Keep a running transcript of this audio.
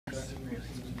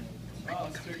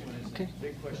Okay.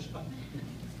 Big question.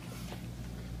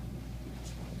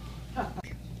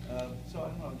 So I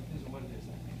don't know, it depends on what it is.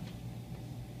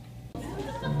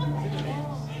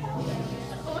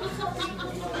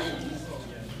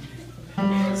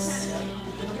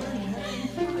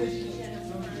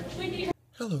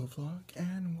 Hello vlog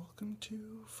and welcome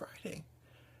to Friday.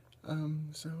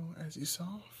 So as you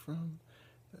saw from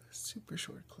the super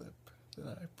short clip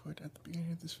that I put at the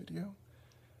beginning of this video,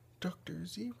 Dr.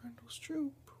 Z. Randall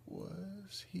Stroope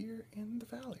was here in the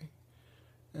valley,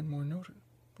 and more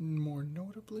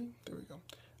notably, there we go,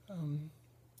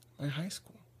 my high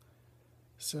school.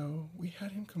 So we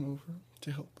had him come over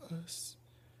to help us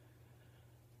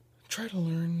try to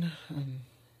learn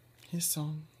his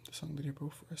song, the song that he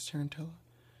wrote for us, Tarantella,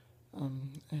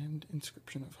 and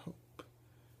Inscription of Hope.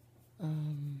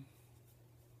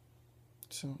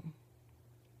 So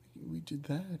we did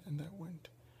that, and that went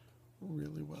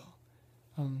really well.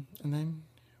 And then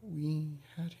we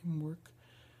had him work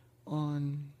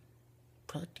on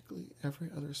practically every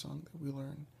other song that we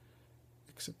learned,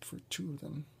 except for 2 of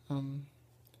them.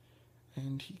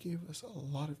 And he gave us a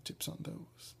lot of tips on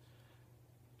those.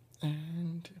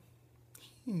 And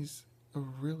he's a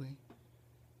really,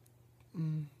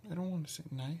 I don't want to say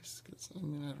nice, because I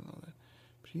don't know that,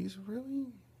 but he's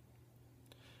really,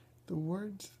 the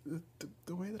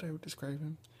way that I would describe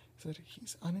him is that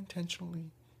he's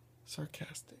unintentionally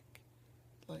sarcastic.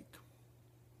 Like,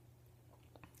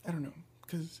 I don't know,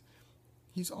 because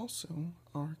he's also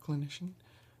our clinician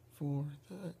for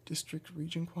the district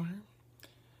region choir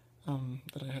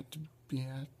that I had to be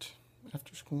at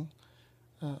after school.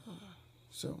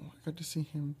 So I got to see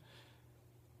him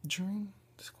during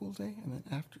the school day and then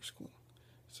after school.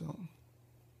 So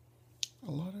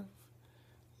a lot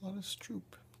of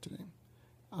Stroope today.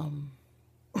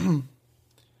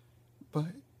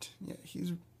 But yeah,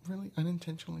 he's really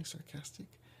unintentionally sarcastic.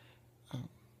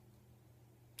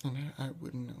 And I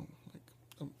wouldn't know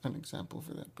like an example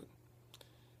for that, but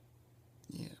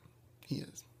yeah, he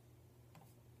is.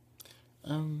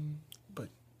 But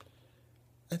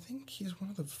I think he's one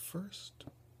of the first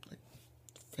like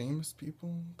famous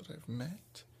people that I've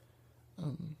met.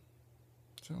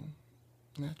 So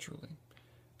naturally,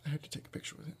 I had to take a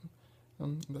picture with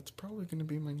him. That's probably going to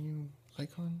be my new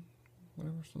icon,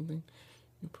 whatever, something.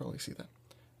 You'll probably see that.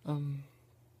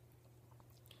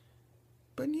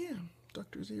 But yeah,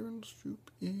 Dr. Z. Randall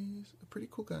Stroope is a pretty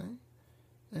cool guy,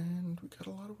 and we got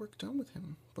a lot of work done with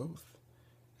him, both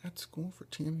at school for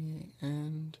TMEA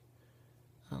and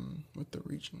with the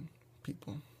region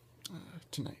people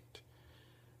tonight.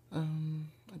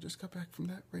 I just got back from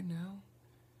that right now,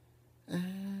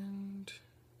 and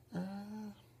I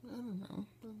don't know,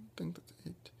 I think that's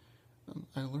it.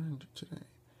 I learned today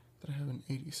that I have an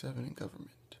 87 in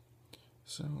government,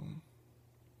 so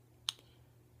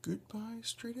goodbye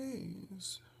straight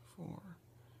A's for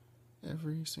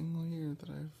every single year that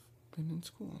I've been in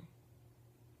school.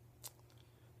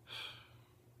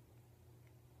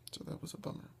 So that was a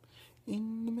bummer.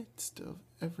 In the midst of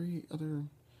every other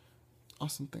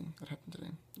awesome thing that happened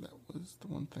today, that was the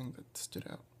one thing that stood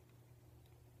out.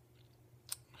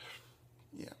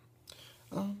 Yeah.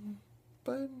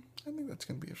 But I think that's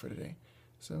going to be it for today.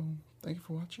 So thank you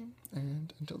for watching,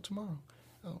 and until tomorrow,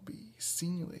 I'll be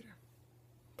seeing you later.